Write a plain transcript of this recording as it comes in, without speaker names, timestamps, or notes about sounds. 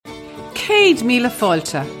Céad Míle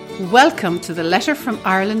Fáilte. Welcome to the Letter from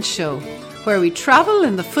Ireland show, where we travel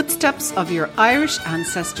in the footsteps of your Irish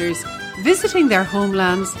ancestors, visiting their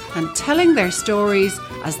homelands and telling their stories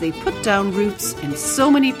as they put down roots in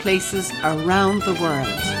so many places around the world.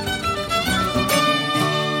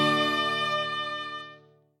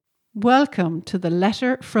 Welcome to the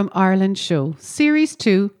Letter from Ireland show, Series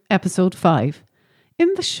 2, Episode 5.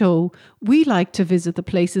 In the show, we like to visit the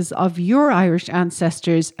places of your Irish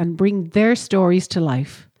ancestors and bring their stories to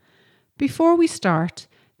life. Before we start,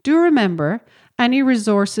 do remember any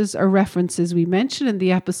resources or references we mention in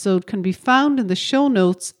the episode can be found in the show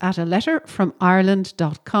notes at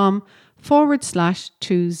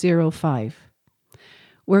aletterfromireland.com/205.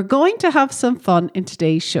 We're going to have some fun in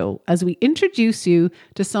today's show as we introduce you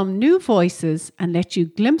to some new voices and let you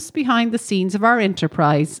glimpse behind the scenes of our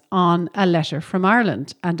enterprise on A Letter from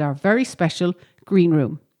Ireland and our very special Green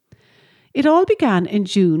Room. It all began in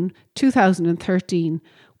June 2013.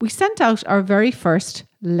 We sent out our very first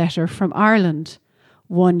Letter from Ireland.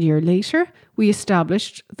 1 year later, we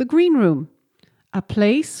established the Green Room, a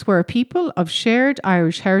place where people of shared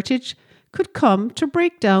Irish heritage could come to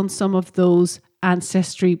break down some of those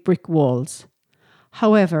ancestry brick walls.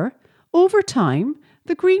 However, over time,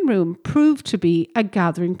 the Green Room proved to be a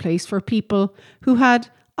gathering place for people who had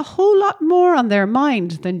a whole lot more on their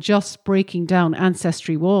mind than just breaking down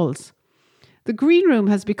ancestry walls. The Green Room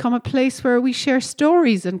has become a place where we share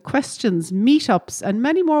stories and questions, meetups, and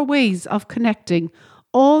many more ways of connecting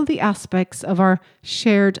all the aspects of our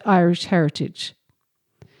shared Irish heritage.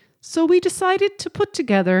 So we decided to put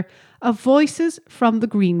together a Voices from the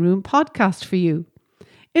Green Room podcast for you.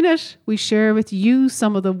 In it, we share with you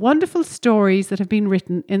some of the wonderful stories that have been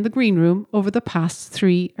written in the Green Room over the past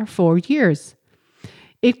 3 or 4 years.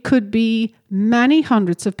 It could be many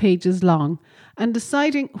hundreds of pages long, and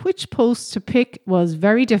deciding which post to pick was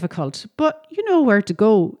very difficult, but you know where to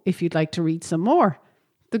go if you'd like to read some more.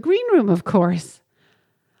 The Green Room, of course.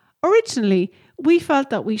 Originally, we felt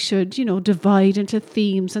that we should, divide into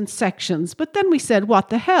themes and sections, but then we said, what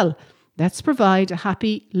the hell? Let's provide a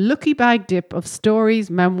happy, lucky bag dip of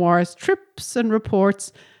stories, memoirs, trips and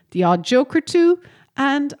reports, the odd joke or two,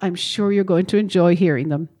 and I'm sure you're going to enjoy hearing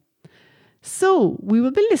them. So we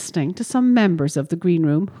will be listening to some members of the Green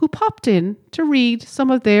Room who popped in to read some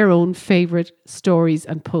of their own favourite stories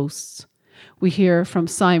and posts. We hear from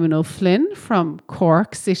Simon O'Flynn from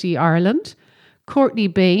Cork City, Ireland, Courtney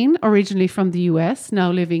Bain, originally from the US,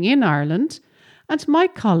 now living in Ireland, and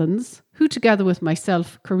Mike Collins, who together with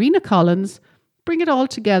myself, Karina Collins, bring it all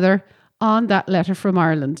together on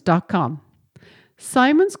thatletterfromireland.com.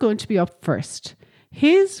 Simon's going to be up first.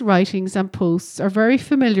 His writings and posts are very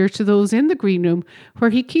familiar to those in the Green Room, where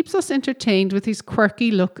he keeps us entertained with his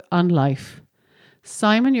quirky look on life.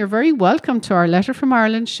 Simon, you're very welcome to our Letter from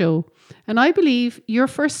Ireland show, and I believe your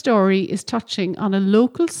first story is touching on a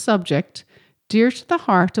local subject dear to the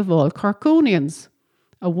heart of all Corkonians,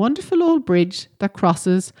 a wonderful old bridge that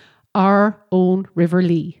crosses our own River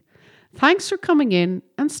Lee. Thanks for coming in,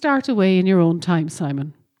 and start away in your own time,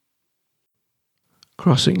 Simon.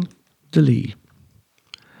 Crossing the Lee.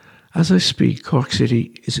 As I speak, Cork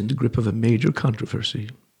City is in the grip of a major controversy.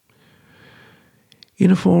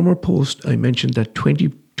 In a former post, I mentioned that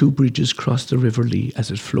 22 bridges cross the River Lee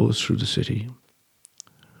as it flows through the city.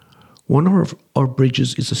 One of our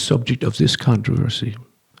bridges is the subject of this controversy.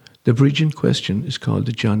 The bridge in question is called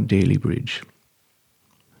the John Daly Bridge.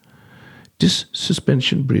 This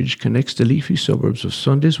suspension bridge connects the leafy suburbs of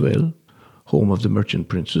Sundayswell, home of the Merchant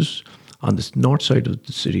Princes, on the north side of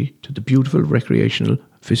the city, to the beautiful recreational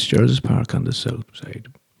Fitzgerald's Park on the south side.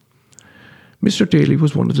 Mr. Daly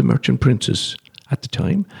was one of the Merchant Princes at the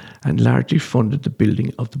time and largely funded the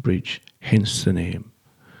building of the bridge, hence the name.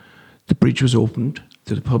 The bridge was opened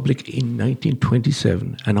to the public in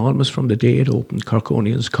 1927, and almost from the day it opened,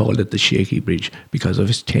 Corkonians called it the Shaky Bridge because of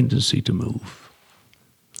its tendency to move.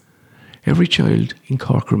 Every child in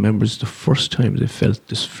Cork remembers the first time they felt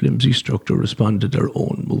this flimsy structure respond to their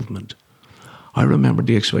own movement. I remember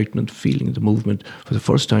the excitement of feeling the movement for the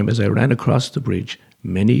first time as I ran across the bridge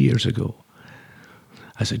many years ago,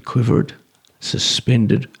 as it quivered,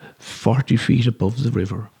 suspended 40 feet above the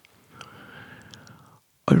river.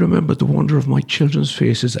 I remember the wonder of my children's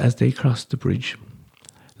faces as they crossed the bridge.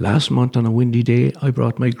 Last month on a windy day, I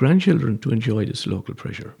brought my grandchildren to enjoy this local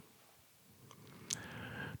pleasure.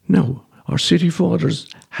 Now, our city fathers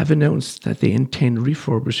have announced that they intend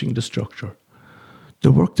refurbishing the structure.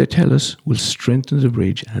 The work, they tell us, will strengthen the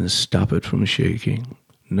bridge and stop it from shaking.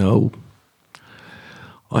 No.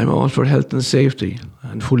 I'm all for health and safety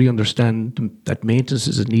and fully understand that maintenance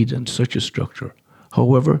is needed in such a structure.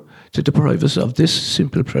 However, to deprive us of this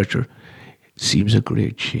simple pleasure seems a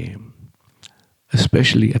great shame,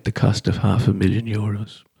 especially at the cost of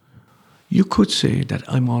 €500,000. You could say that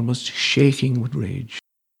I'm almost shaking with rage.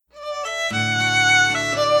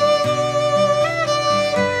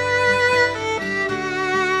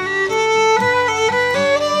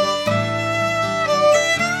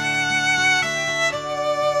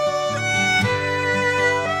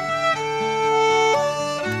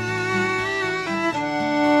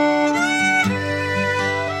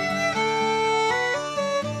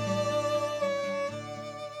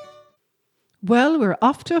 Well, we're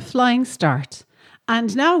off to a flying start.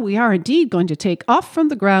 And now we are indeed going to take off from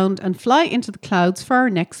the ground and fly into the clouds for our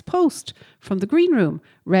next post from the Green Room,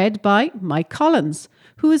 read by Mike Collins,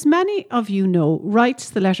 who, as many of you know, writes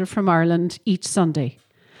the letter from Ireland each Sunday.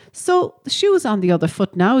 So the shoe is on the other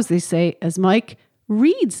foot now, as they say, as Mike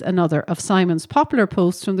reads another of Simon's popular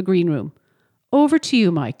posts from the Green Room. Over to you,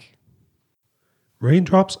 Mike.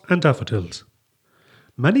 Raindrops and daffodils.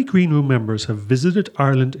 Many Green Room members have visited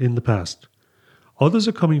Ireland in the past. Others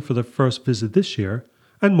are coming for their first visit this year,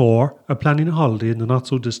 and more are planning a holiday in the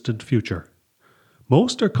not-so-distant future.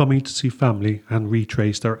 Most are coming to see family and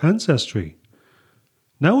retrace their ancestry.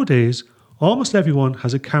 Nowadays, almost everyone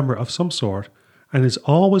has a camera of some sort and is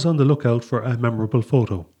always on the lookout for a memorable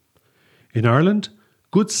photo. In Ireland,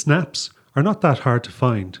 good snaps are not that hard to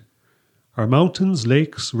find. Our mountains,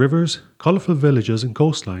 lakes, rivers, colourful villages and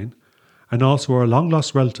coastline, and also our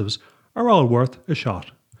long-lost relatives are all worth a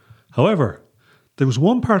shot. However, there is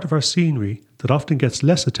one part of our scenery that often gets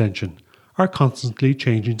less attention, our constantly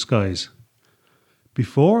changing skies.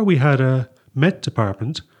 Before we had a Met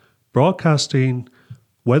department broadcasting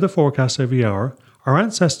weather forecasts every hour, our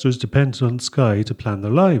ancestors depended on the sky to plan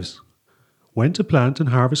their lives. When to plant and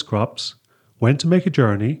harvest crops, when to make a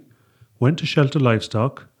journey, when to shelter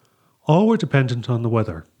livestock, all were dependent on the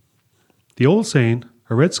weather. The old saying,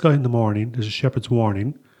 a red sky in the morning is a shepherd's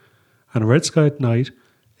warning, and a red sky at night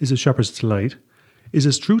is a shepherd's delight, is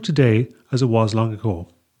as true today as it was long ago.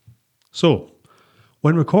 So,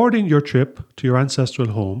 when recording your trip to your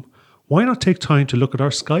ancestral home, why not take time to look at our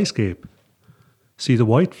skyscape? See the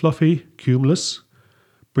white fluffy cumulus,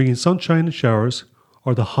 bringing sunshine and showers,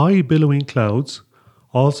 or the high billowing clouds,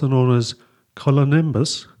 also known as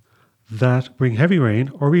cumulonimbus, that bring heavy rain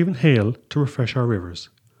or even hail to refresh our rivers.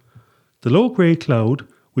 The low grey cloud,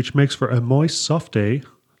 which makes for a moist, soft day,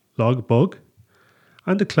 log bug,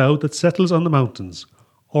 and a cloud that settles on the mountains,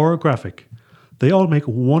 or a graphic. They all make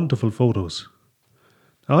wonderful photos.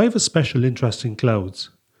 Now, I have a special interest in clouds.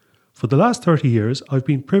 For the last 30 years, I've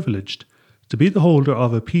been privileged to be the holder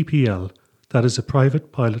of a PPL, that is a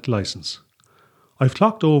private pilot licence. I've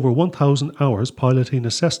clocked over 1,000 hours piloting a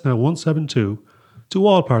Cessna 172 to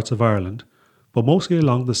all parts of Ireland, but mostly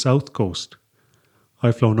along the south coast.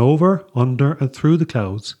 I've flown over, under and through the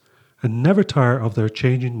clouds, and never tire of their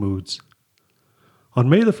changing moods. On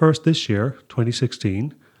May the 1st this year,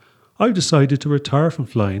 2016, I've decided to retire from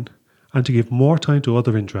flying and to give more time to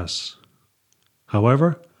other interests.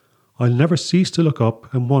 However, I'll never cease to look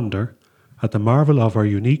up and wonder at the marvel of our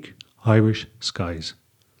unique Irish skies.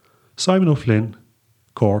 Simon O'Flynn,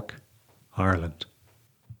 Cork, Ireland.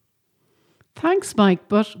 Thanks, Mike,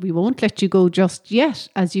 but we won't let you go just yet,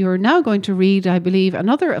 as you are now going to read, I believe,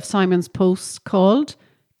 another of Simon's posts called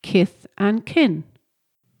Kith and Kin.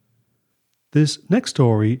 This next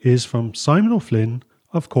story is from Simon O'Flynn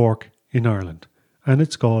of Cork in Ireland, and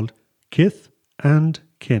it's called Kith and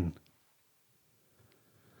Kin.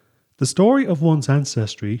 The story of one's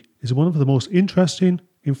ancestry is one of the most interesting,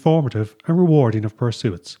 informative and rewarding of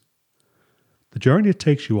pursuits. The journey it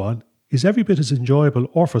takes you on is every bit as enjoyable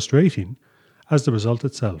or frustrating as the result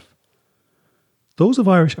itself. Those of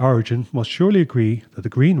Irish origin must surely agree that the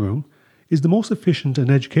Green Room is the most efficient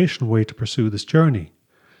and educational way to pursue this journey.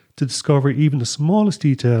 To discover even the smallest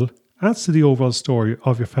detail adds to the overall story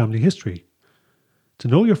of your family history. To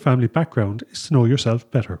know your family background is to know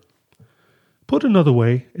yourself better. Put another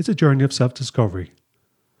way, it's a journey of self-discovery.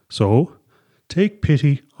 So, take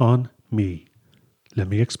pity on me. Let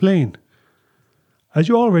me explain. As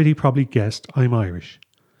you already probably guessed, I'm Irish.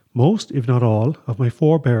 Most, if not all, of my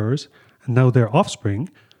forebearers and now their offspring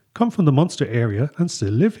come from the Munster area and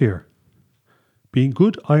still live here. Being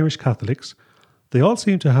good Irish Catholics, they all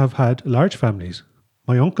seem to have had large families.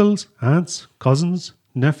 My uncles, aunts, cousins,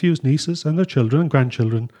 nephews, nieces and their children and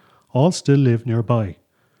grandchildren all still live nearby.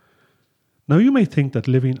 Now you may think that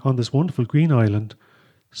living on this wonderful green island,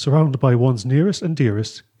 surrounded by one's nearest and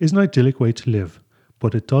dearest, is an idyllic way to live,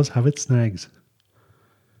 but it does have its snags.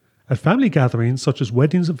 At family gatherings such as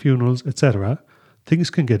weddings and funerals, etc., things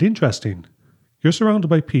can get interesting. You're surrounded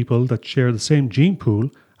by people that share the same gene pool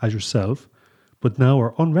as yourself, but now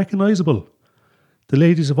are unrecognisable, The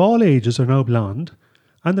ladies of all ages are now blonde,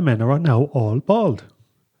 and the men are now all bald.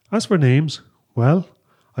 As for names, well,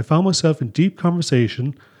 I found myself in deep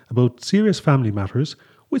conversation about serious family matters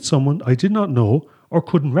with someone I did not know or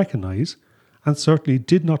couldn't recognise, and certainly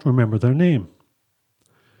did not remember their name.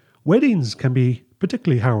 Weddings can be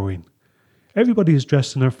particularly harrowing. Everybody is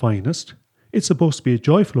dressed in their finest. It's supposed to be a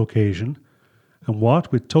joyful occasion, and what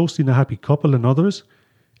with toasting a happy couple and others,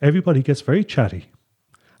 everybody gets very chatty.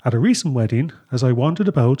 At a recent wedding, as I wandered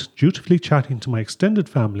about, dutifully chatting to my extended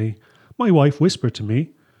family, my wife whispered to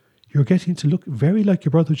me, "You're getting to look very like your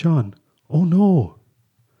brother John." Oh no!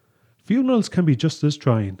 Funerals can be just as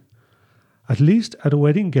trying. At least at a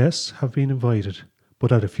wedding, guests have been invited,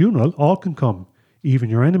 but at a funeral, all can come, even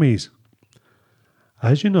your enemies.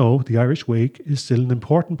 As you know, the Irish wake is still an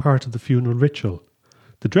important part of the funeral ritual.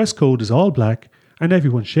 The dress code is all black, and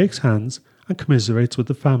everyone shakes hands and commiserates with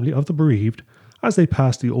the family of the bereaved as they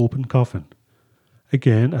pass the open coffin.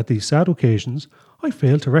 Again, at these sad occasions, I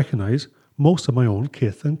fail to recognise most of my own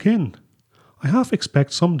kith and kin. I half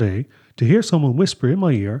expect someday to hear someone whisper in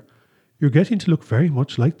my ear, "You're getting to look very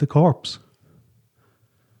much like the corpse."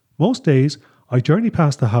 Most days, I journey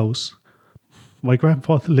past the house my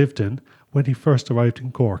grandfather lived in when he first arrived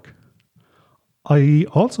in Cork. I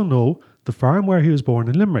also know the farm where he was born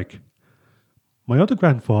in Limerick. My other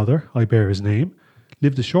grandfather, I bear his name,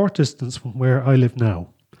 lived a short distance from where I live now.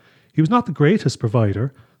 He was not the greatest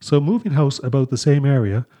provider, so moving house about the same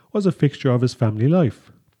area was a fixture of his family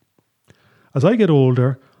life. As I get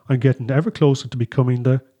older, I'm getting ever closer to becoming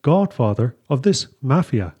the godfather of this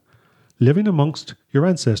mafia. Living amongst your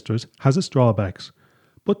ancestors has its drawbacks,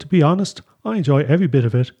 but to be honest, I enjoy every bit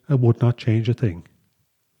of it and would not change a thing.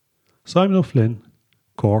 Simon O'Flynn,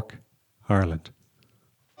 Cork, Ireland.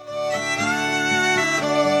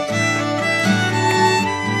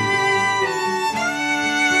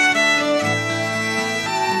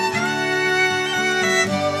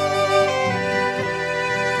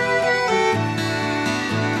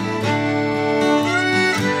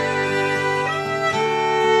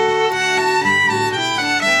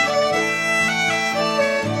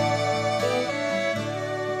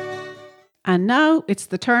 And now it's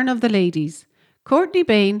the turn of the ladies. Courtney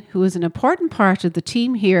Bain, who is an important part of the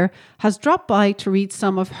team here, has dropped by to read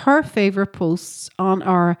some of her favourite posts on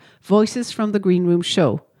our Voices from the Green Room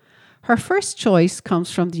show. Her first choice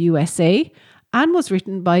comes from the USA and was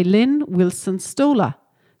written by Lynn Wilson-Stola.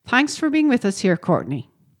 Thanks for being with us here, Courtney.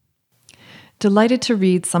 Delighted to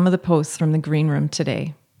read some of the posts from the Green Room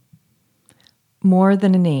today. More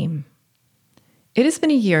than a name. It has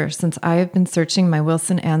been a year since I have been searching my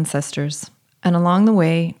Wilson ancestors, and along the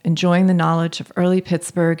way, enjoying the knowledge of early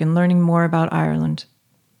Pittsburgh and learning more about Ireland.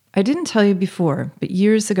 I didn't tell you before, but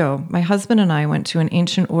years ago, my husband and I went to an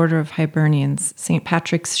ancient order of Hibernians, St.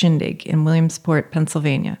 Patrick's Shindig in Williamsport,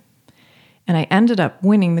 Pennsylvania. And I ended up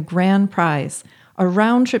winning the grand prize, a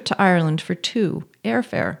round trip to Ireland for 2,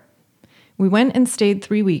 airfare. We went and stayed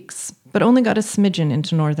 3 weeks, but only got a smidgen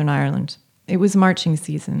into Northern Ireland. It was marching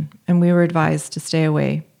season, and we were advised to stay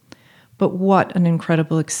away. But what an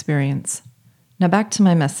incredible experience. Now back to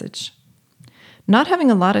my message. Not having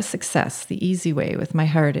a lot of success the easy way with my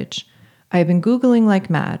heritage, I have been Googling like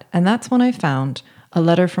mad, and that's when I found a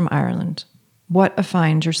letter from Ireland. What a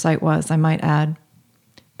find your site was, I might add.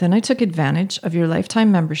 Then I took advantage of your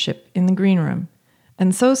lifetime membership in the Green Room,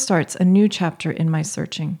 and so starts a new chapter in my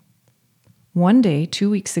searching. One day, 2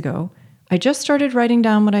 weeks ago, I just started writing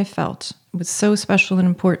down what I felt was so special and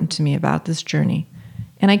important to me about this journey,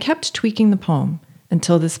 and I kept tweaking the poem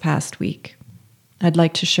until this past week. I'd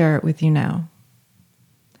like to share it with you now.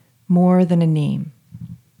 More than a name.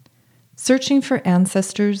 Searching for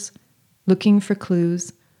ancestors, looking for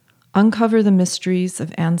clues, uncover the mysteries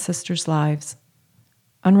of ancestors' lives,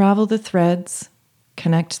 unravel the threads,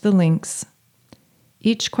 connect the links.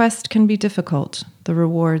 Each quest can be difficult, the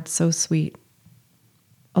reward so sweet.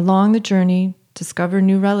 Along the journey, discover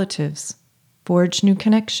new relatives, forge new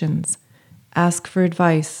connections, ask for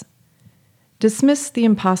advice. Dismiss the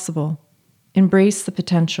impossible, embrace the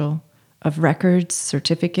potential of records,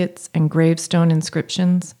 certificates, and gravestone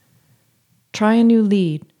inscriptions. Try a new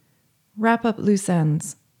lead, wrap up loose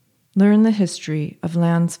ends, learn the history of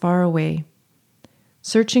lands far away.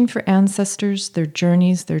 Searching for ancestors, their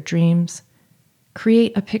journeys, their dreams.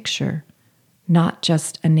 Create a picture, not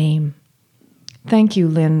just a name. Thank you,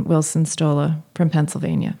 Lynn Wilson-Stola from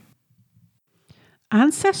Pennsylvania.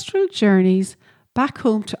 Ancestral journeys back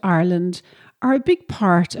home to Ireland are a big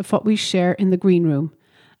part of what we share in the Green Room.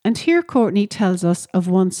 And here Courtney tells us of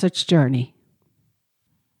one such journey.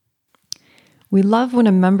 We love when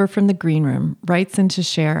a member from the Green Room writes in to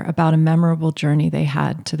share about a memorable journey they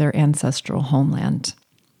had to their ancestral homeland.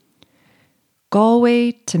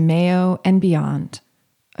 Galway to Mayo and beyond,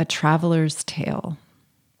 a traveler's tale.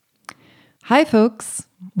 Hi folks,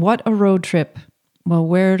 what a road trip. Well,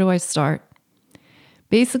 where do I start?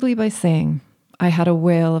 Basically by saying, I had a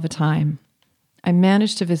whale of a time. I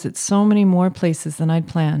managed to visit so many more places than I'd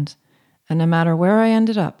planned, and no matter where I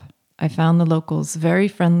ended up, I found the locals very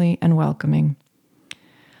friendly and welcoming.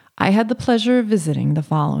 I had the pleasure of visiting the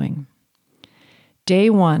following. Day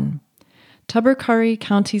 1, Tubbercurry,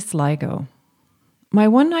 County Sligo. My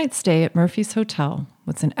one-night stay at Murphy's Hotel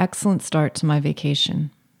was an excellent start to my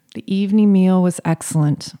vacation. The evening meal was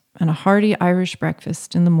excellent, and a hearty Irish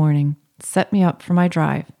breakfast in the morning set me up for my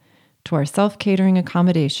drive to our self-catering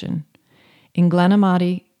accommodation in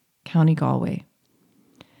Glenamady, County Galway.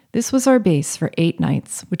 This was our base for 8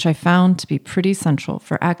 nights, which I found to be pretty central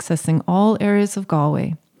for accessing all areas of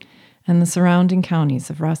Galway and the surrounding counties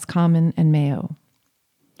of Roscommon and Mayo.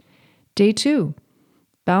 Day 2,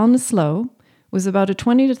 Ballinasloe, was about a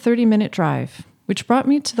 20 to 30 minute drive, which brought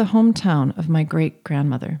me to the hometown of my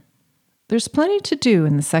great-grandmother. There's plenty to do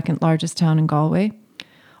in the second largest town in Galway,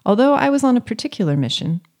 although I was on a particular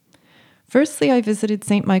mission. Firstly, I visited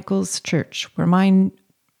St. Michael's Church, where my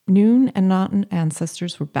Noon and Naughton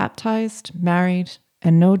ancestors were baptized, married,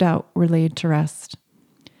 and no doubt were laid to rest.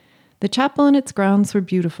 The chapel and its grounds were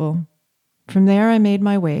beautiful. From there, I made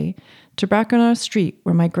my way to Brackernagh Street,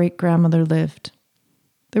 where my great-grandmother lived.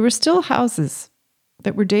 There were still houses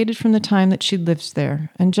that were dated from the time that she lived there,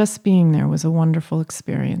 and just being there was a wonderful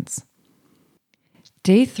experience.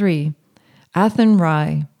 Day 3,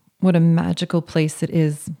 Athenry. What a magical place it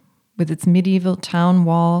is, with its medieval town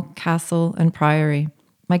wall, castle, and priory.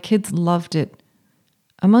 My kids loved it.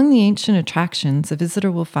 Among the ancient attractions, a visitor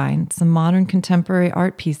will find some modern contemporary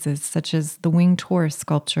art pieces, such as the Winged Horse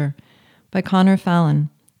sculpture by Conor Fallon,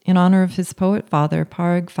 in honor of his poet father,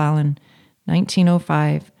 Pádraig Fallon,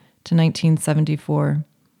 1905 to 1974.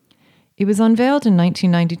 It was unveiled in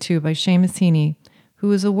 1992 by Seamus Heaney, who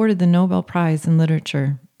was awarded the Nobel Prize in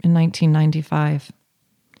Literature in 1995.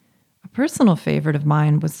 A personal favorite of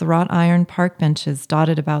mine was the wrought iron park benches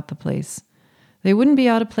dotted about the place. They wouldn't be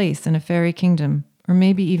out of place in a fairy kingdom, or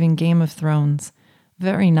maybe even Game of Thrones.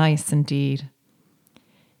 Very nice indeed.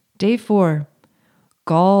 Day 4,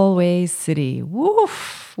 Galway City.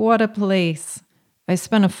 Woof, what a place. I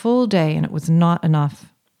spent a full day and it was not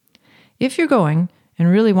enough. If you're going and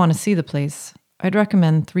really want to see the place, I'd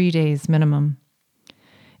recommend 3 days minimum.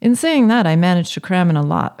 In saying that, I managed to cram in a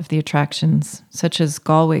lot of the attractions, such as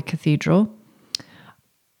Galway Cathedral,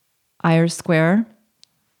 Eyre Square,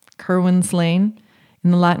 Kerwin's Lane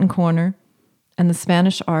in the Latin Quarter, and the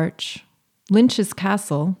Spanish Arch, Lynch's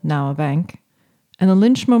Castle, now a bank, and the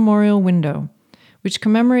Lynch Memorial Window, which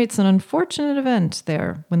commemorates an unfortunate event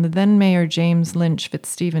there when the then Mayor James Lynch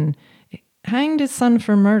Fitzstephen hanged his son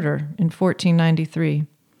for murder in 1493.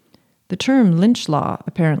 The term lynch law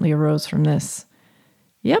apparently arose from this.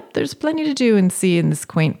 Yep, there's plenty to do and see in this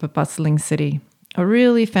quaint but bustling city. A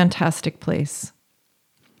really fantastic place.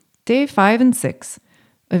 Day 5 and 6,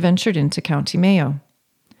 I ventured into County Mayo.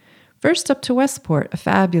 First up to Westport, a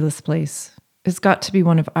fabulous place. It's got to be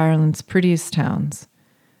one of Ireland's prettiest towns.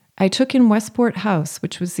 I took in Westport House,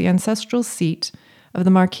 which was the ancestral seat of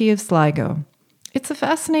the Marquis of Sligo. It's a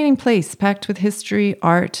fascinating place packed with history,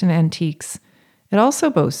 art, and antiques. It also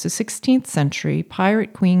boasts a 16th century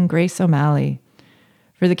pirate queen Grace O'Malley.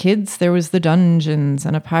 For the kids, there was the dungeons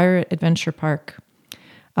and a pirate adventure park.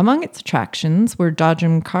 Among its attractions were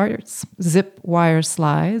dodgem carts, zip wire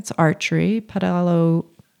slides, archery, paddle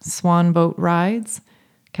swan boat rides,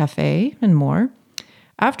 cafe, and more.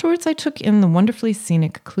 Afterwards, I took in the wonderfully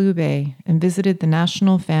scenic Clew Bay and visited the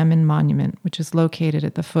National Famine Monument, which is located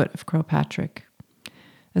at the foot of Croagh Patrick.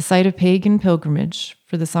 A site of pagan pilgrimage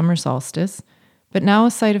for the summer solstice, but now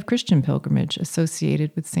a site of Christian pilgrimage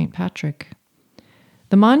associated with St. Patrick.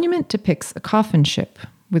 The monument depicts a coffin ship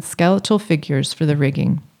with skeletal figures for the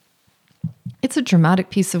rigging. It's a dramatic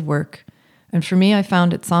piece of work, and for me, I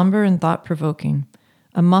found it somber and thought-provoking,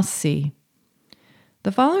 a must-see.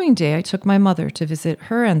 The following day, I took my mother to visit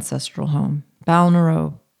her ancestral home,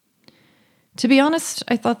 Ballinasloe. To be honest,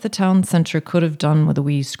 I thought the town centre could have done with a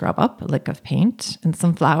wee scrub up, a lick of paint, and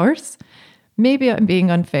some flowers. Maybe I'm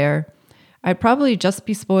being unfair. I'd probably just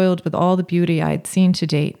be spoiled with all the beauty I'd seen to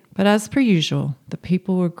date, but as per usual, the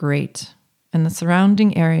people were great, and the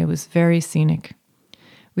surrounding area was very scenic.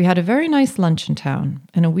 We had a very nice lunch in town,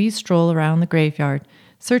 and a wee stroll around the graveyard,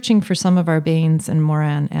 searching for some of our Baines and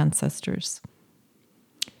Moran ancestors.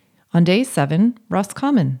 On day 7,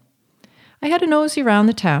 Roscommon. I had a nosy round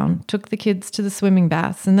the town, took the kids to the swimming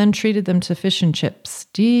baths, and then treated them to fish and chips.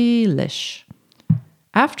 Delish.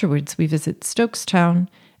 Afterwards, we visited Stokestown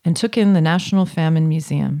and took in the National Famine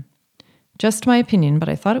Museum. Just my opinion, but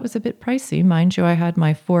I thought it was a bit pricey. Mind you, I had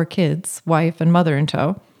my 4 kids, wife and mother in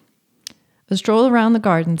tow. A stroll around the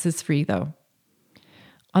gardens is free, though.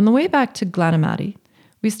 On the way back to Glanamady,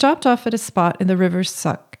 we stopped off at a spot in the River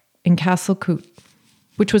Suck in Castle Coote,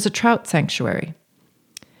 which was a trout sanctuary.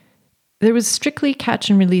 There was strictly catch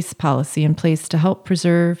and release policy in place to help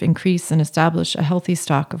preserve, increase, and establish a healthy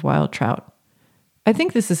stock of wild trout. I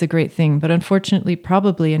think this is a great thing, but unfortunately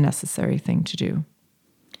probably a necessary thing to do.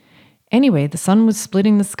 Anyway, the sun was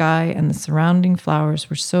splitting the sky and the surrounding flowers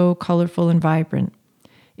were so colorful and vibrant.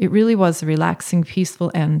 It really was a relaxing,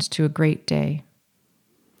 peaceful end to a great day.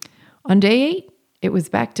 On day 8, it was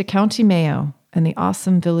back to County Mayo and the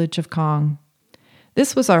awesome village of Cong.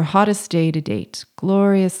 This was our hottest day to date.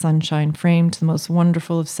 Glorious sunshine framed the most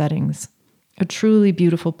wonderful of settings. A truly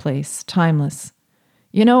beautiful place, timeless.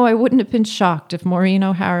 You know, I wouldn't have been shocked if Maureen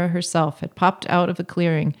O'Hara herself had popped out of a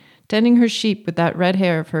clearing, tending her sheep with that red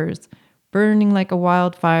hair of hers, burning like a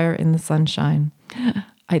wildfire in the sunshine.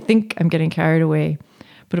 I think I'm getting carried away.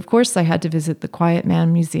 But of course I had to visit the Quiet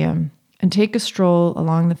Man Museum and take a stroll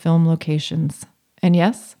along the film locations. And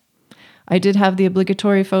yes, I did have the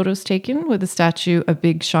obligatory photos taken with a statue of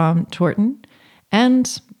Big Sean Torton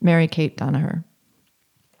and Mary Kate Danaher.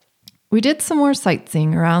 We did some more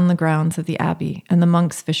sightseeing around the grounds of the Abbey and the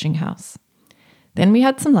monks' fishing house. Then we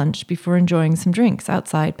had some lunch before enjoying some drinks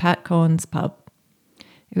outside Pat Cohen's pub.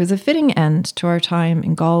 It was a fitting end to our time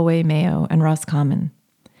in Galway, Mayo, and Roscommon.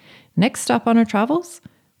 Next stop on our travels,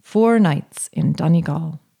 4 nights in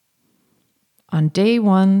Donegal. On day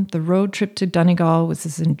 1, the road trip to Donegal was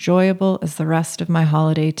as enjoyable as the rest of my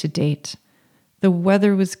holiday to date. The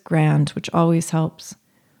weather was grand, which always helps.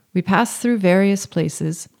 We passed through various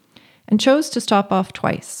places and chose to stop off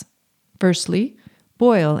twice. Firstly,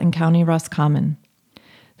 Boyle in County Roscommon.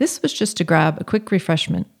 This was just to grab a quick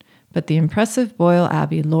refreshment, but the impressive Boyle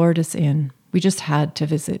Abbey lured us in. We just had to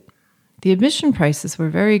visit. The admission prices were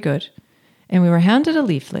very good, and we were handed a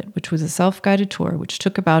leaflet, which was a self-guided tour, which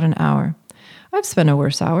took about an hour. I've spent a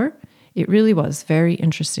worse hour. It really was very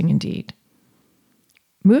interesting indeed.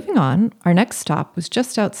 Moving on, our next stop was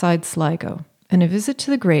just outside Sligo, and a visit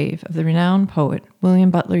to the grave of the renowned poet William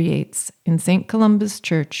Butler Yeats in St. Columba's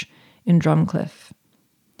Church in Drumcliff.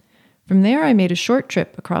 From there, I made a short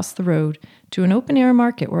trip across the road to an open-air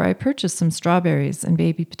market where I purchased some strawberries and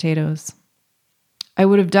baby potatoes. I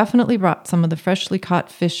would have definitely brought some of the freshly caught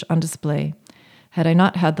fish on display had I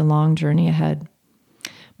not had the long journey ahead.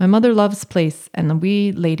 My mother loves plaice, and the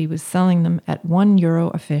wee lady was selling them at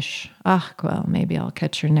 €1 a fish. Ah, well, maybe I'll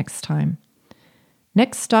catch her next time.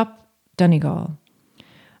 Next stop, Donegal.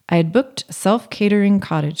 I had booked a self-catering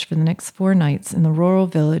cottage for the next 4 nights in the rural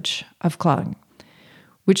village of Clog,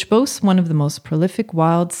 which boasts one of the most prolific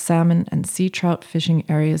wild salmon and sea trout fishing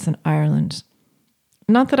areas in Ireland.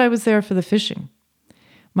 Not that I was there for the fishing.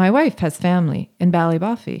 My wife has family in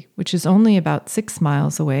Ballyboffy, which is only about 6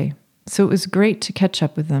 miles away, so it was great to catch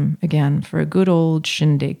up with them again for a good old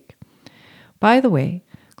shindig. By the way,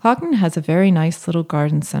 Cloghton has a very nice little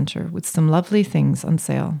garden centre with some lovely things on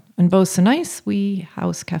sale, and boasts a nice wee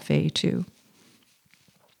house cafe too.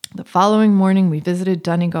 The following morning we visited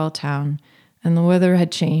Donegal town, and the weather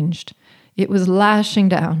had changed. It was lashing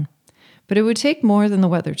down, but it would take more than the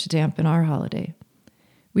weather to dampen our holiday.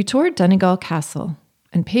 We toured Donegal Castle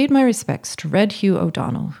and paid my respects to Red Hugh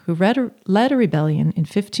O'Donnell, who led a rebellion in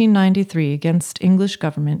 1593 against English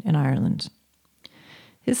government in Ireland.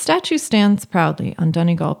 His statue stands proudly on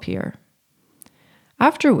Donegal Pier.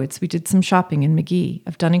 Afterwards, we did some shopping in McGee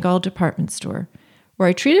of Donegal Department Store, where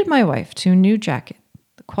I treated my wife to a new jacket.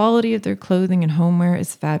 The quality of their clothing and homeware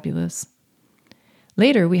is fabulous.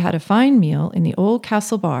 Later, we had a fine meal in the Old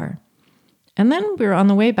Castle Bar, and then we were on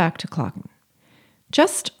the way back to Cloghton.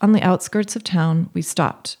 Just on the outskirts of town, we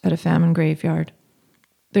stopped at a famine graveyard.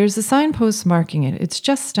 There's a signpost marking it. It's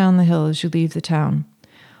just down the hill as you leave the town.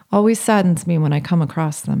 Always saddens me when I come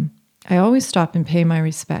across them. I always stop and pay my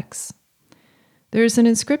respects. There is an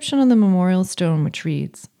inscription on the memorial stone which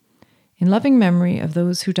reads, "In loving memory of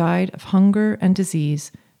those who died of hunger and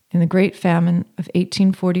disease in the great famine of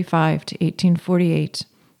 1845 to 1848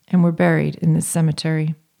 and were buried in this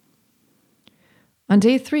cemetery." On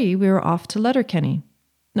day 3, we were off to Letterkenny.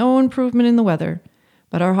 No improvement in the weather,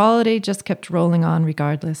 but our holiday just kept rolling on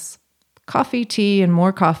regardless. Coffee, tea, and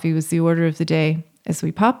more coffee was the order of the day as we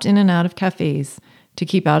popped in and out of cafes to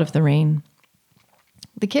keep out of the rain.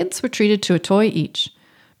 The kids were treated to a toy each,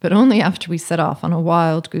 but only after we set off on a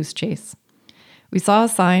wild goose chase. We saw a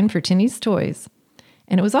sign for Tinny's Toys,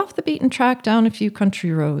 and it was off the beaten track down a few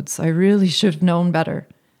country roads. I really should have known better.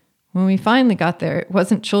 When we finally got there, it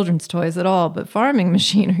wasn't children's toys at all, but farming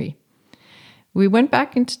machinery. We went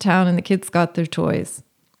back into town and the kids got their toys.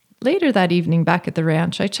 Later that evening, back at the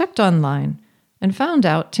ranch, I checked online and found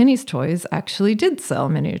out Tinny's Toys actually did sell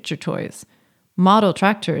miniature toys, model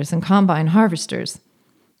tractors and combine harvesters.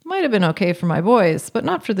 Might have been okay for my boys, but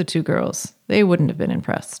not for the two girls. They wouldn't have been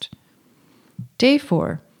impressed. Day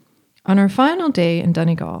 4. On our final day in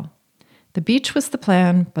Donegal. The beach was the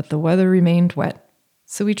plan, but the weather remained wet.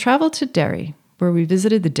 So we traveled to Derry, where we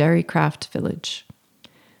visited the Derry Craft Village.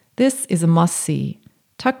 This is a must-see,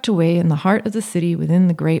 tucked away in the heart of the city within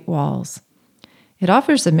the Great Walls. It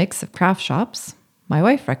offers a mix of craft shops. My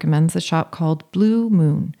wife recommends a shop called Blue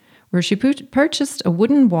Moon, where she purchased a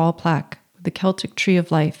wooden wall plaque with the Celtic Tree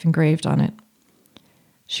of Life engraved on it.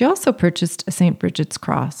 She also purchased a St. Bridget's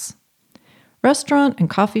cross. Restaurant and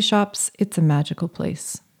coffee shops, it's a magical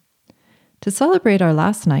place. To celebrate our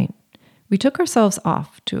last night, we took ourselves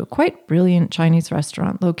off to a quite brilliant Chinese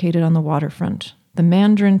restaurant located on the waterfront, the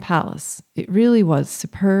Mandarin Palace. It really was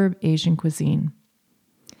superb Asian cuisine.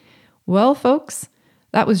 Well, folks,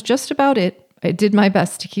 that was just about it. I did my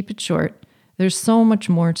best to keep it short. There's so much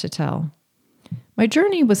more to tell. My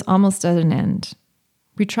journey was almost at an end.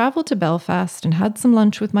 We traveled to Belfast and had some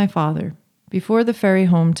lunch with my father before the ferry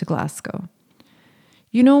home to Glasgow.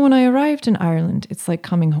 You know, when I arrived in Ireland, it's like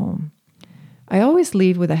coming home. I always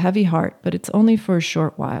leave with a heavy heart, but it's only for a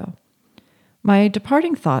short while. My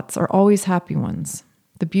departing thoughts are always happy ones.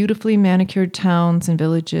 The beautifully manicured towns and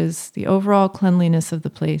villages, the overall cleanliness of the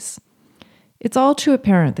place. It's all too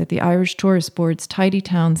apparent that the Irish Tourist Board's Tidy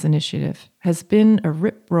Towns initiative has been a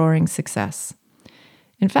rip-roaring success.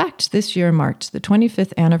 In fact, this year marked the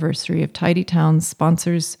 25th anniversary of Tidy Towns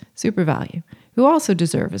sponsors SuperValu, who also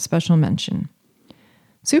deserve a special mention.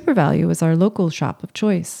 SuperValu is our local shop of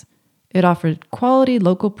choice. It offered quality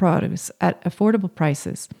local produce at affordable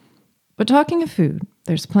prices. But talking of food,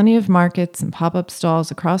 there's plenty of markets and pop-up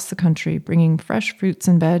stalls across the country bringing fresh fruits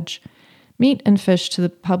and veg, meat and fish to the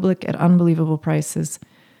public at unbelievable prices.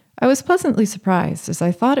 I was pleasantly surprised, as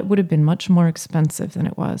I thought it would have been much more expensive than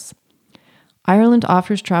it was. Ireland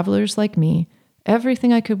offers travelers like me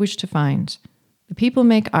everything I could wish to find. The people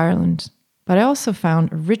make Ireland, but I also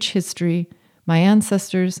found a rich history, my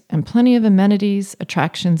ancestors, and plenty of amenities,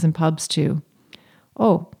 attractions, and pubs too.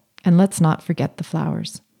 Oh, and let's not forget the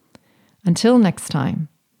flowers. Until next time.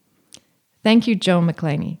 Thank you, Joe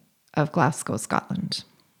McClaney of Glasgow, Scotland.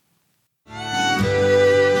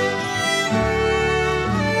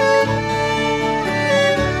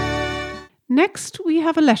 Next, we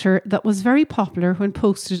have a letter that was very popular when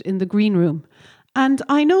posted in the Green Room, and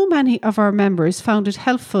I know many of our members found it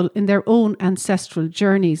helpful in their own ancestral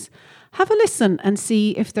journeys. Have a listen and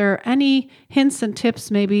see if there are any hints and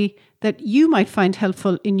tips maybe that you might find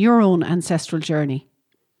helpful in your own ancestral journey.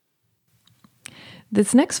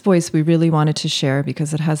 This next voice we really wanted to share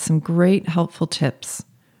because it has some great helpful tips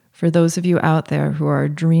for those of you out there who are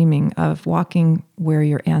dreaming of walking where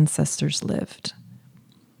your ancestors lived.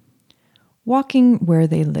 Walking where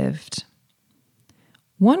they lived.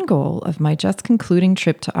 One goal of my just concluding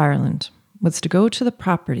trip to Ireland was to go to the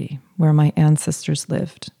property where my ancestors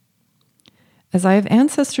lived. As I have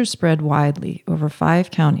ancestors spread widely over 5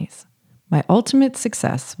 counties, my ultimate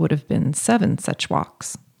success would have been 7 such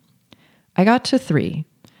walks. I got to 3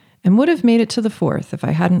 and would have made it to the 4th if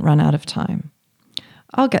I hadn't run out of time.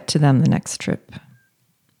 I'll get to them the next trip.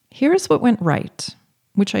 Here's what went right,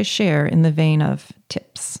 which I share in the vein of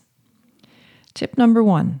tips. Tip number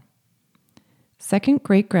 1. Second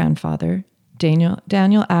great-grandfather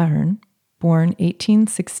Daniel Ahern, born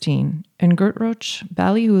 1816 in Gurtroach,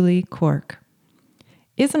 Ballyhooly, Cork,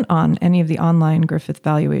 isn't on any of the online Griffith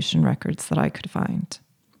valuation records that I could find.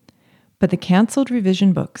 But the cancelled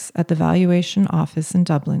revision books at the valuation office in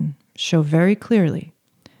Dublin show very clearly,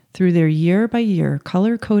 through their year-by-year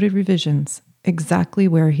color-coded revisions, exactly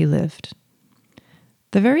where he lived.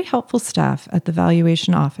 The very helpful staff at the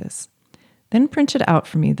valuation office then printed out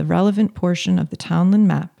for me the relevant portion of the Townland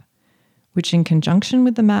map, which in conjunction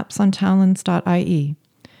with the maps on townlands.ie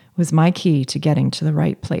was my key to getting to the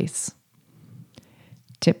right place.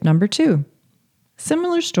 Tip number 2.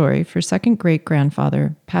 Similar story for second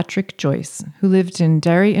great-grandfather Patrick Joyce, who lived in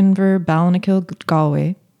Derry-Inver, Ballinakil,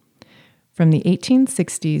 Galway, from the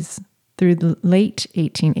 1860s through the late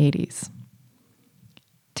 1880s.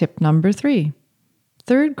 Tip number 3.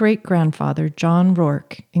 Third great-grandfather John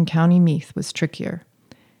Rourke in County Meath was trickier,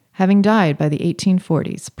 having died by the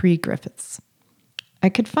 1840s, pre-Griffiths. I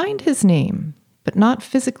could find his name, but not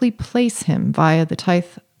physically place him via the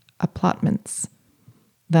tithe allotments,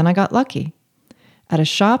 Then I got lucky. At a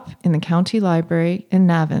shop in the county library in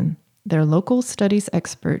Navan, their local studies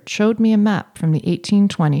expert showed me a map from the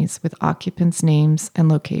 1820s with occupants' names and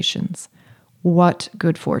locations. What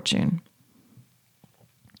good fortune.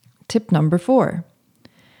 Tip number 4.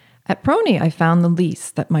 At Prony, I found the lease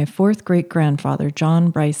that my 4th great-grandfather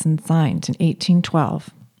John Bryson signed in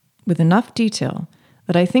 1812, with enough detail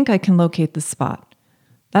that I think I can locate the spot.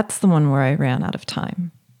 That's the one where I ran out of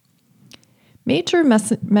time. Major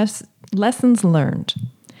lessons learned.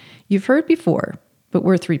 You've heard before, but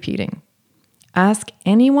worth repeating. Ask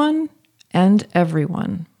anyone and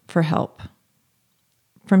everyone for help.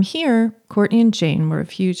 From here, Courtney and Jane were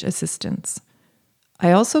of huge assistance.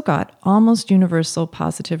 I also got almost universal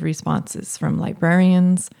positive responses from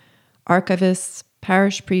librarians, archivists,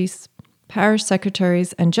 parish priests, parish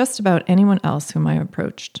secretaries, and just about anyone else whom I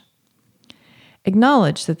approached.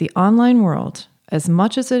 Acknowledge that the online world, as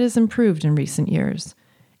much as it has improved in recent years,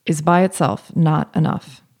 is by itself not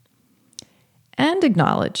enough. And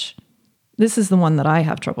acknowledge, this is the one that I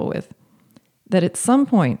have trouble with, that at some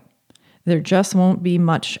point there just won't be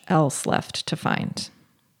much else left to find.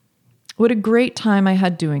 What a great time I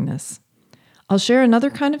had doing this. I'll share another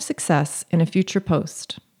kind of success in a future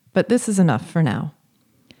post, but this is enough for now.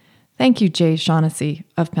 Thank you, Jay Shaughnessy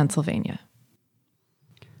of Pennsylvania.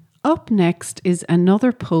 Up next is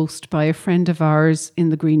another post by a friend of ours in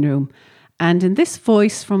the Green Room. And in this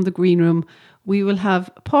voice from the Green Room, we will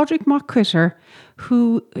have Padraig McCritter,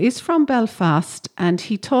 who is from Belfast, and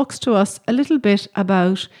he talks to us a little bit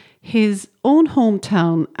about his own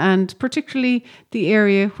hometown and particularly the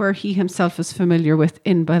area where he himself is familiar with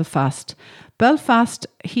in Belfast. Belfast,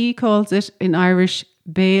 he calls it in Irish,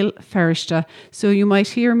 Béal Feirste. So you might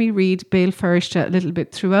hear me read Béal Feirste a little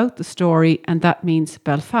bit throughout the story, and that means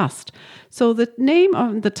Belfast. So the name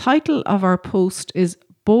of the title of our post is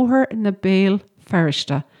Bóthar na Béal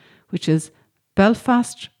Feirste, which is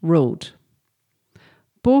Belfast Road.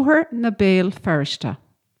 Bóthar na Béal Feirste.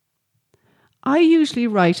 I usually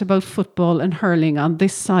write about football and hurling on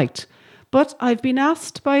this site, but I've been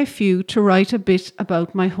asked by a few to write a bit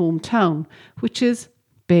about my hometown, which is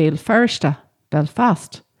Béal Feirste,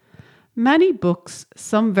 Belfast. Many books,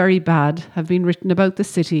 some very bad, have been written about the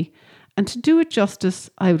city, and to do it justice,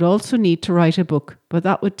 I would also need to write a book, but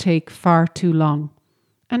that would take far too long.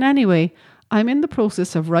 And anyway, I'm in the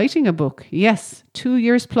process of writing a book, yes, 2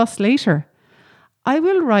 years plus later. I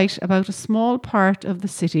will write about a small part of the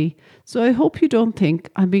city, so I hope you don't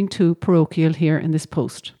think I'm being too parochial here in this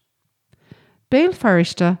post. Béal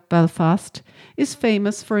Feirste, Belfast, is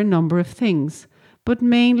famous for a number of things, but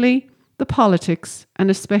mainly the politics,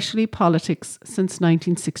 and especially politics since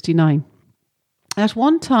 1969. At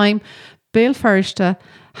one time, Béal Feirste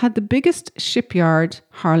had the biggest shipyard,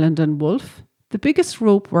 Harland and Wolff, the biggest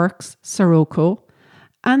rope works, Sirocco,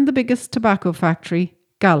 and the biggest tobacco factory,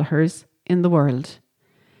 Gallagher's, in the world.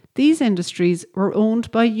 These industries were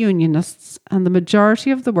owned by unionists, and the majority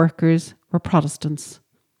of the workers were Protestants.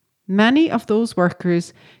 Many of those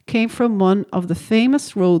workers came from one of the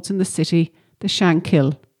famous roads in the city, the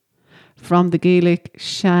Shankill, from the Gaelic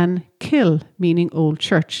Shan Kill, meaning old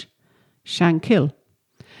church, Shankill.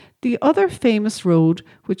 The other famous road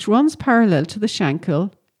which runs parallel to the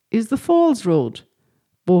Shankill is the Falls Road,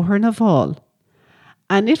 Bóthar na Bháil,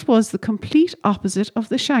 and it was the complete opposite of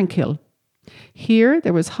the Shankill. Here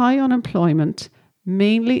there was high unemployment,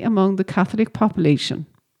 mainly among the Catholic population.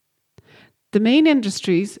 The main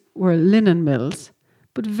industries were linen mills,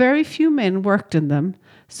 but very few men worked in them,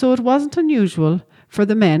 so it wasn't unusual for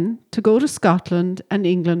the men to go to Scotland and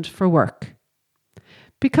England for work.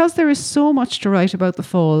 Because there is so much to write about the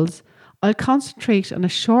Falls, I'll concentrate on a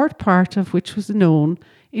short part of which was known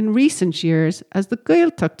in recent years as the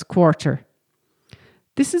Gaeltacht Quarter.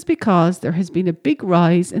 This is because there has been a big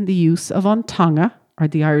rise in the use of Antanga, or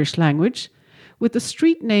the Irish language, with the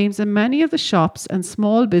street names and many of the shops and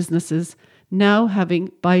small businesses now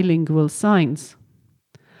having bilingual signs.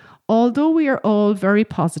 Although we are all very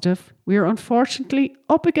positive, we are unfortunately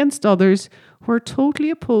up against others who are totally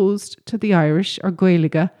opposed to the Irish or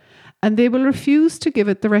Gaeilge, and they will refuse to give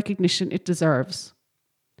it the recognition it deserves.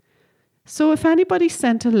 So if anybody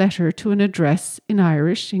sent a letter to an address in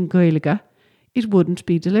Irish, in Gaeilge, it wouldn't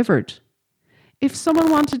be delivered. If someone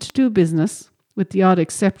wanted to do business, with the odd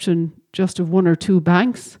exception just of 1 or 2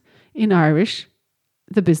 banks, in Irish,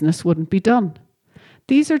 the business wouldn't be done.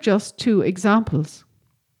 These are just 2 examples.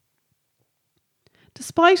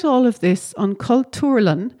 Despite all of this, on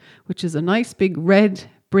Culturlan, which is a nice big red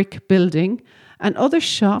brick building, and other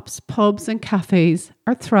shops, pubs and cafes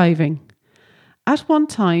are thriving. At one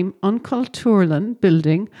time, on Culturlan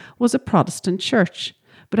building was a Protestant church,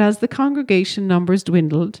 But as the congregation numbers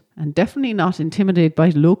dwindled, and definitely not intimidated by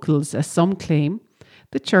locals as some claim,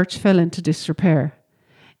 the church fell into disrepair.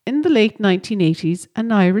 In the late 1980s,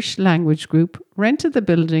 an Irish language group rented the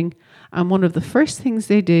building, and one of the first things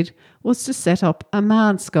they did was to set up a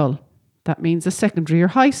man skull. That means a secondary or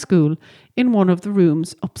high school in one of the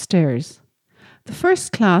rooms upstairs. The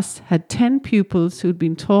first class had 10 pupils who'd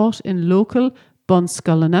been taught in local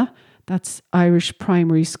bunscullana, that's Irish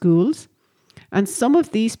primary schools, and some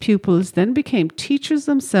of these pupils then became teachers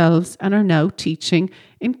themselves and are now teaching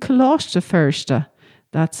in Coláiste Feirste,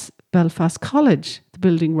 that's Belfast College, the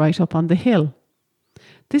building right up on the hill.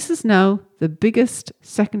 This is now the biggest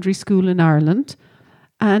secondary school in Ireland,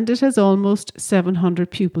 and it has almost 700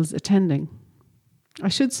 pupils attending. I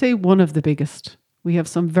should say one of the biggest. We have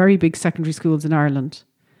some very big secondary schools in Ireland.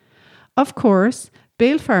 Of course,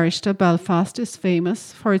 Béal Feirste, Belfast is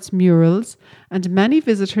famous for its murals, and many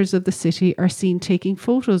visitors of the city are seen taking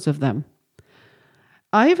photos of them.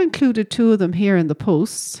 I have included 2 of them here in the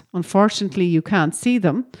posts. Unfortunately, you can't see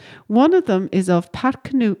them. One of them is of Pat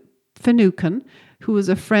Finucane, who was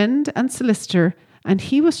a friend and solicitor, and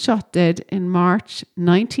he was shot dead in March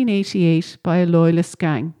 1988 by a loyalist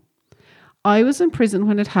gang. I was in prison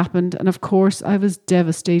when it happened, and of course I was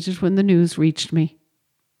devastated when the news reached me.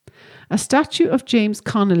 A statue of James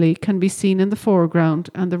Connolly can be seen in the foreground,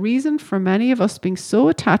 and the reason for many of us being so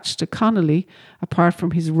attached to Connolly, apart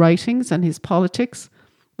from his writings and his politics,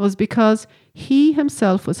 was because he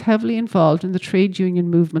himself was heavily involved in the trade union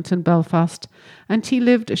movement in Belfast, and he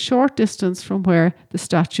lived a short distance from where the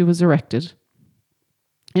statue was erected.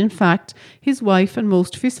 In fact, his wife and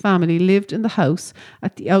most of his family lived in the house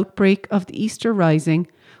at the outbreak of the Easter Rising,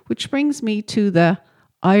 which brings me to the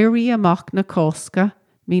Éirí Amach na Cósca,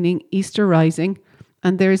 meaning Easter Rising,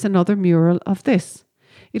 and there is another mural of this.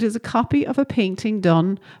 It is a copy of a painting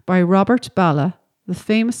done by Robert Balla, the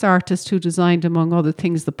famous artist who designed, among other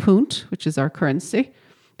things, the punt, which is our currency,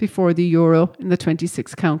 before the euro in the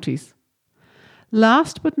 26 counties.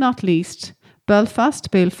 Last but not least, Belfast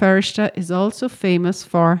Béal Feirste is also famous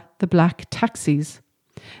for the black taxis.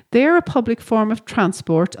 They are a public form of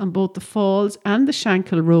transport on both the Falls and the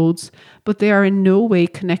Shankill roads, but they are in no way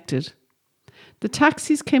connected. The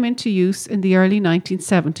taxis came into use in the early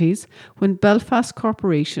 1970s when Belfast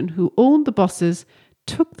Corporation, who owned the buses,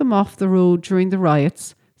 took them off the road during the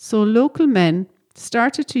riots, so local men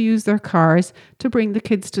started to use their cars to bring the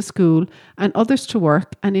kids to school and others to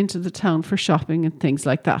work and into the town for shopping and things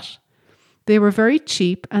like that. They were very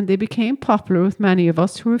cheap, and they became popular with many of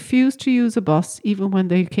us who refused to use a bus even when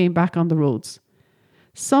they came back on the roads.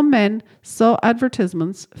 Some men saw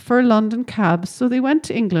advertisements for London cabs, so they went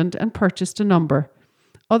to England and purchased a number.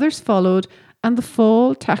 Others followed, and the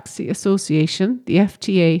Fall Taxi Association, the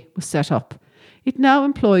FTA, was set up. It now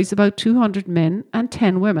employs about 200 men and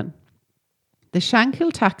 10 women. The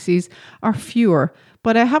Shankill taxis are fewer,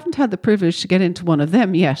 but I haven't had the privilege to get into one of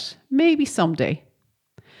them yet. Maybe someday.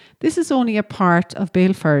 This is only a part of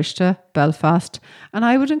Béal Feirste, Belfast, and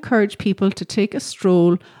I would encourage people to take a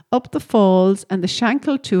stroll up the falls and the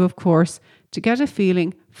Shankill too, of course, to get a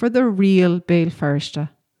feeling for the real Béal Feirste.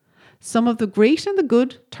 Some of the great and the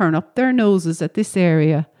good turn up their noses at this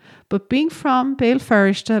area, but being from Béal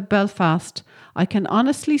Feirste, Belfast, I can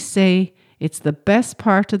honestly say it's the best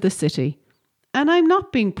part of the city. And I'm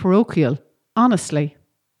not being parochial, honestly.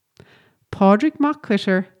 Padraig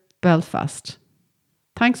MacQuitter, Belfast.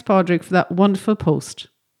 Thanks, Padraig, for that wonderful post.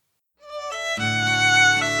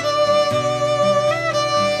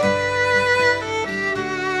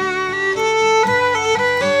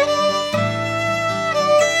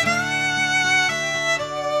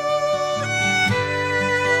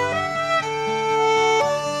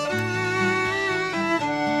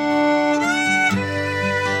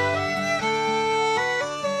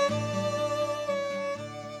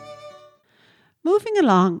 Moving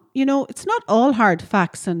along, it's not all hard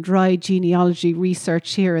facts and dry genealogy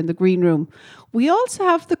research here in the Green Room. We also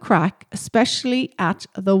have the craic, especially at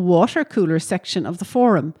the water cooler section of the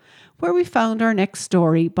forum, where we found our next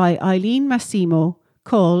story by Eileen Massimo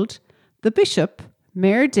called The Bishop,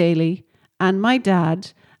 Mayor Daly, and My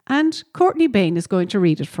Dad, and Courtney Bain is going to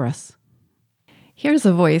read it for us. Here's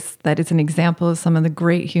a voice that is an example of some of the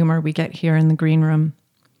great humor we get here in the Green Room.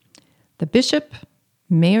 The Bishop,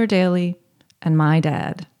 Mayor Daly, and My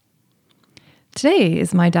Dad. Today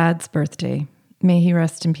is my dad's birthday. May he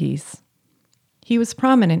rest in peace. He was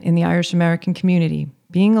prominent in the Irish American community,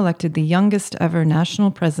 being elected the youngest ever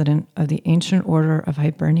national president of the Ancient Order of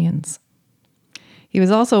Hibernians. He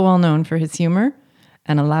was also well known for his humor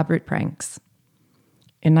and elaborate pranks.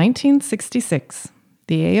 In 1966,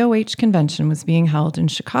 the AOH convention was being held in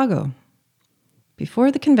Chicago.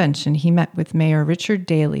 Before the convention, he met with Mayor Richard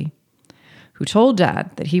Daly, who told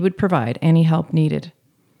Dad that he would provide any help needed.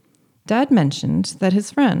 Dad mentioned that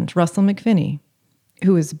his friend, Russell McVinney,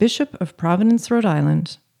 who is Bishop of Providence, Rhode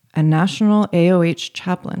Island, and National AOH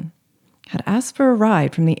chaplain, had asked for a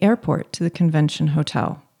ride from the airport to the convention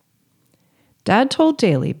hotel. Dad told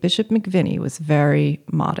Daly Bishop McVinney was very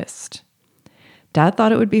modest. Dad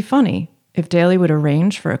thought it would be funny if Daly would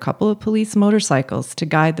arrange for a couple of police motorcycles to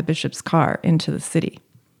guide the bishop's car into the city.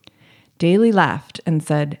 Daly laughed and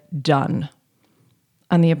said, "Done."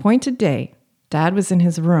 On the appointed day, Dad was in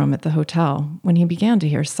his room at the hotel when he began to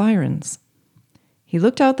hear sirens. He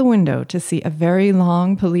looked out the window to see a very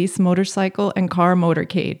long police motorcycle and car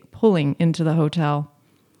motorcade pulling into the hotel.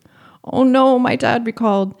 "Oh no," my dad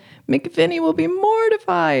recalled. "McVinney will be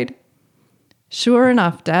mortified." Sure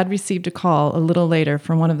enough, Dad received a call a little later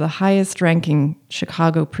from one of the highest-ranking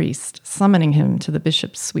Chicago priests summoning him to the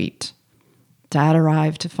bishop's suite. Dad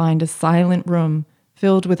arrived to find a silent room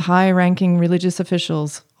filled with high-ranking religious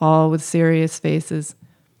officials, all with serious faces.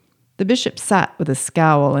 The bishop sat with a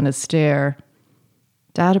scowl and a stare.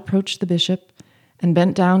 Dad approached the bishop and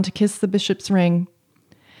bent down to kiss the bishop's ring.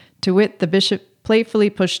 To wit, the bishop playfully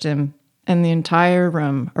pushed him, and the entire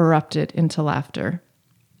room erupted into laughter.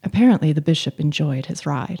 Apparently, the bishop enjoyed his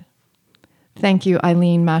ride. Thank you,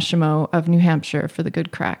 Eileen Mashimo of New Hampshire, for the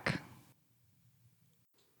good crack.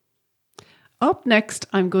 Up next,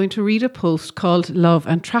 I'm going to read a post called Love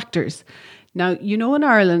and Tractors. Now, you know, in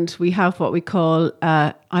Ireland, we have what we call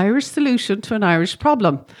an Irish solution to an Irish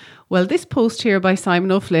problem. Well, this post here by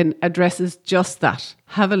Simon O'Flynn addresses just that.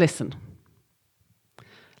 Have a listen.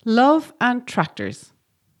 Love and Tractors.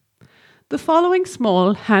 The following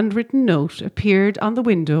small handwritten note appeared on the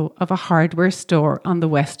window of a hardware store on the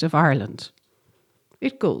west of Ireland.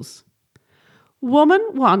 It goes, "Woman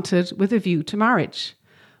wanted with a view to marriage.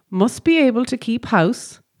 Must be able to keep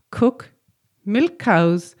house, cook, milk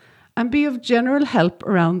cows, and be of general help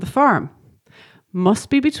around the farm. Must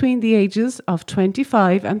be between the ages of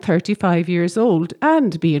 25 and 35 years old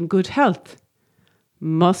and be in good health.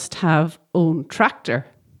 Must have own tractor.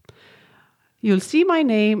 You'll see my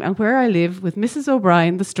name and where I live with Mrs.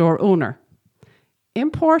 O'Brien, the store owner.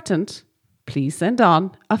 Important, please send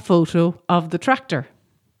on a photo of the tractor."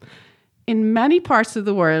 In many parts of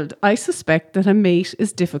the world, I suspect that a mate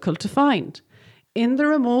is difficult to find. In the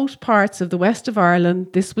remote parts of the west of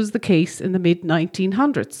Ireland, this was the case in the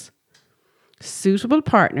mid-1900s. Suitable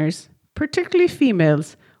partners, particularly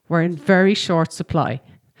females, were in very short supply.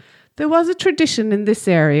 There was a tradition in this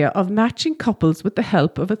area of matching couples with the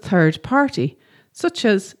help of a third party, such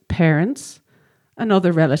as parents,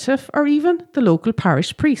 another relative, or even the local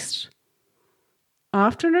parish priest.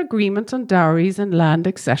 After an agreement on dowries and land,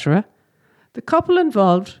 etc., the couple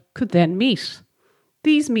involved could then meet.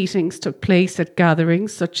 These meetings took place at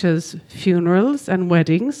gatherings such as funerals and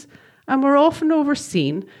weddings and were often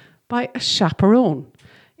overseen by a chaperone.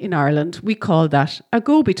 In Ireland, we call that a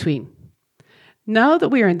go-between. Now that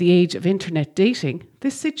we are in the age of internet dating,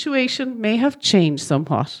 this situation may have changed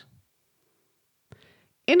somewhat.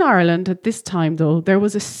 In Ireland at this time, though, there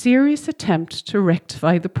was a serious attempt to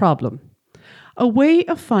rectify the problem. A way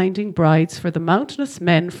of finding brides for the mountainous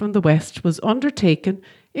men from the west was undertaken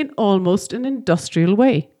in almost an industrial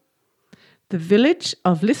way. The village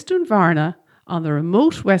of Lisdoonvarna on the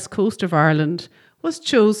remote west coast of Ireland was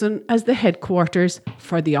chosen as the headquarters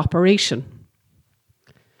for the operation.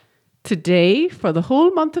 Today, for the whole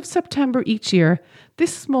month of September each year,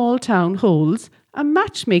 this small town holds a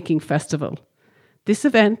matchmaking festival. This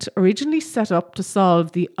event, originally set up to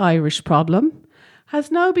solve the Irish problem, has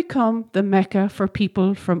now become the mecca for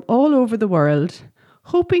people from all over the world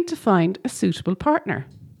hoping to find a suitable partner.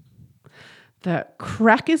 The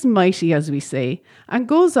crack is mighty, as we say, and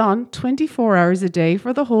goes on 24 hours a day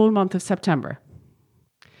for the whole month of September.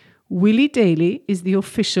 Willie Daly is the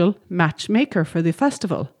official matchmaker for the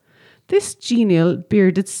festival. This genial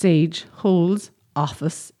bearded sage holds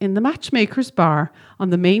office in the matchmaker's bar on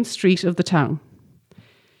the main street of the town.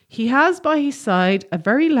 He has by his side a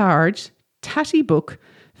very large, tatty book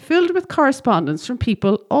filled with correspondence from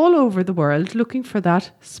people all over the world looking for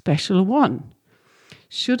that special one.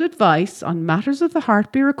 Should advice on matters of the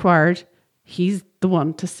heart be required, he's the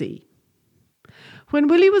one to see. When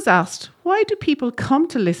Willie was asked, why do people come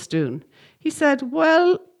to Lisdoon? He said,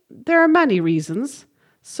 well, there are many reasons.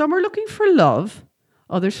 Some are looking for love,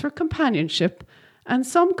 others for companionship, and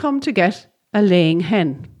some come to get a laying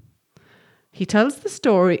hen. He tells the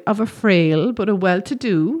story of a frail but a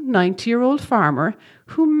well-to-do 90-year-old farmer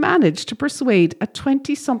who managed to persuade a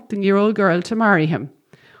 20-something-year-old girl to marry him.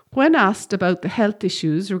 When asked about the health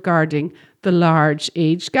issues regarding the large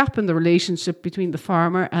age gap in the relationship between the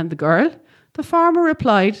farmer and the girl, the farmer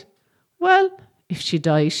replied, "Well, if she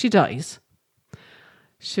dies, she dies."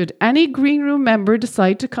 Should any Green Room member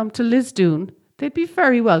decide to come to Lisdoon, they'd be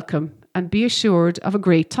very welcome and be assured of a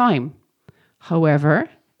great time. However,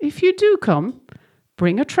 if you do come,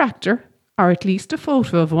 bring a tractor or at least a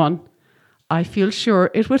photo of one. I feel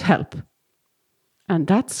sure it would help. And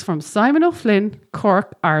that's from Simon O'Flynn,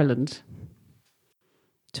 Cork, Ireland.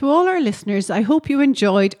 To all our listeners, I hope you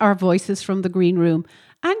enjoyed our voices from the Green Room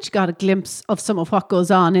and you got a glimpse of some of what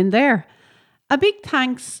goes on in there. A big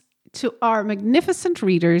thanks to our magnificent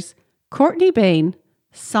readers, Courtney Bain,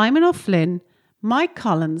 Simon O'Flynn, Mike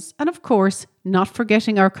Collins, and of course, not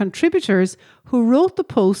forgetting our contributors who wrote the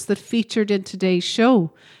posts that featured in today's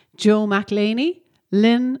show: Joe McLeany,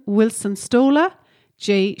 Lynn Wilson-Stola,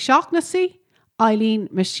 Jay Shaughnessy, Eileen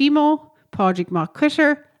Mashimo, Padraig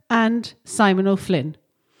McQuitter, and Simon O'Flynn.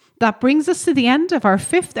 That brings us to the end of our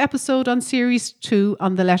 5th episode on Series 2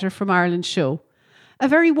 on the Letter from Ireland show. A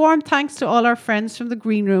very warm thanks to all our friends from the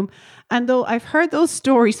Green Room. And though I've heard those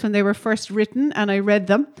stories when they were first written and I read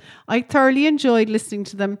them, I thoroughly enjoyed listening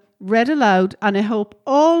to them read aloud, and I hope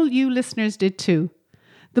all you listeners did too.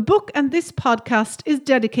 The book and this podcast is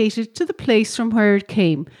dedicated to the place from where it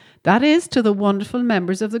came. That is, to the wonderful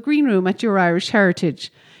members of the Green Room at Your Irish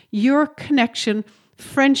Heritage. Your connection,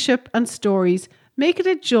 friendship and stories make it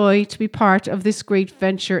a joy to be part of this great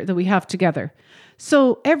venture that we have together.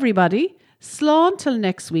 So everybody, slán till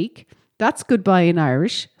next week. That's goodbye in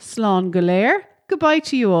Irish. Slán go léir. Goodbye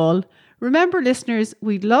to you all. Remember, listeners,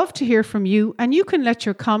 we'd love to hear from you, and you can let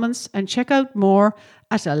your comments and check out more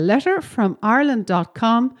at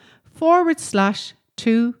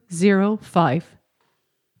aletterfromireland.com/205.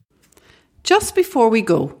 Just before we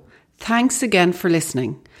go, thanks again for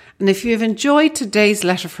listening. And if you have enjoyed today's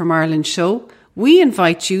Letter from Ireland show, we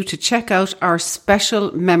invite you to check out our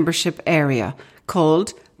special membership area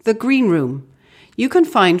called The Green Room. You can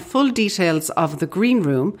find full details of The Green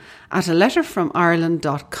Room at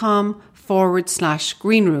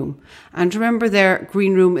aletterfromireland.com/Green Room. And remember there,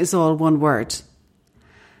 Green Room is all one word.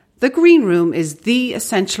 The Green Room is the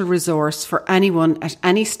essential resource for anyone at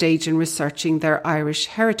any stage in researching their Irish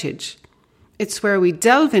heritage. It's where we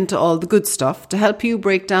delve into all the good stuff to help you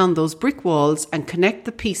break down those brick walls and connect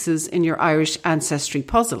the pieces in your Irish ancestry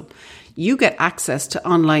puzzle. You get access to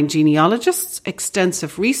online genealogists,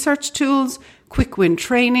 extensive research tools, quick win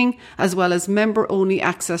training, as well as member-only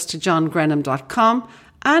access to johngrenham.com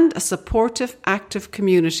and a supportive, active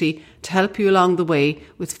community to help you along the way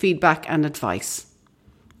with feedback and advice.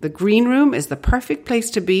 The Green Room is the perfect place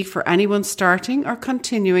to be for anyone starting or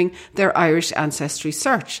continuing their Irish ancestry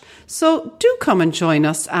search. So do come and join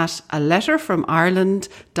us at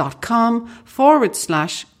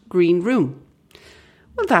aletterfromireland.com/Green Room.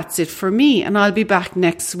 Well, that's it for me, and I'll be back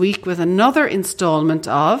next week with another instalment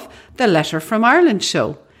of the Letter from Ireland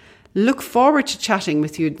show. Look forward to chatting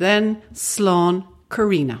with you then. Slán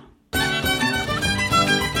Karina.